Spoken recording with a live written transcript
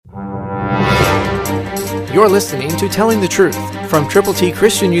You're listening to Telling the Truth from Triple T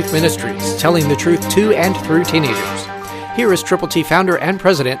Christian Youth Ministries, telling the truth to and through teenagers. Here is Triple T founder and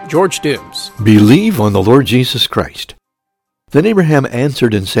president, George Dooms. Believe on the Lord Jesus Christ. Then Abraham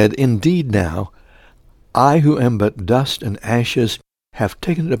answered and said, Indeed now, I who am but dust and ashes have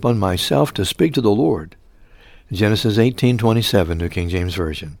taken it upon myself to speak to the Lord. Genesis 18:27, New King James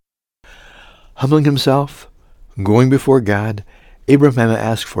Version. Humbling himself, going before God, Abraham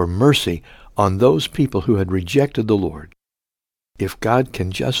asked for mercy on those people who had rejected the Lord. If God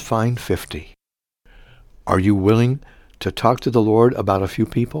can just find 50, are you willing to talk to the Lord about a few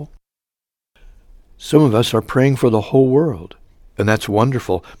people? Some of us are praying for the whole world, and that's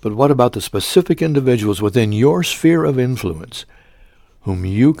wonderful, but what about the specific individuals within your sphere of influence whom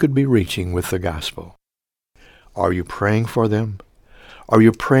you could be reaching with the gospel? Are you praying for them? Are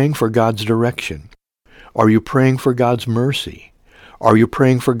you praying for God's direction? Are you praying for God's mercy? Are you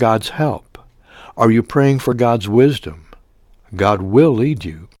praying for God's help? Are you praying for God's wisdom? God will lead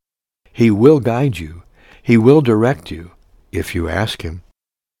you. He will guide you. He will direct you if you ask Him.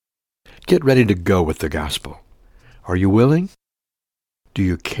 Get ready to go with the gospel. Are you willing? Do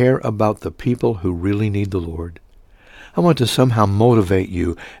you care about the people who really need the Lord? I want to somehow motivate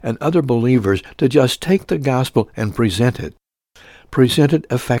you and other believers to just take the gospel and present it. Present it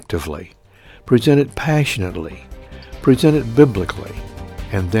effectively. Present it passionately. Present it biblically.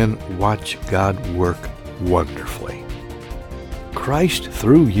 And then watch God work wonderfully. Christ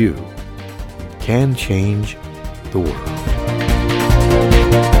through you can change the world.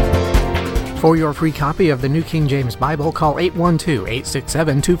 For your free copy of the New King James Bible, call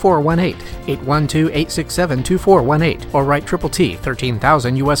 812-867-2418, 812-867-2418, or write Triple T,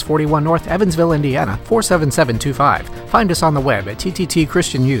 13,000 U.S. 41 North, Evansville, Indiana, 47725. Find us on the web at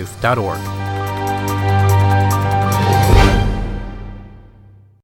tttchristianyouth.org.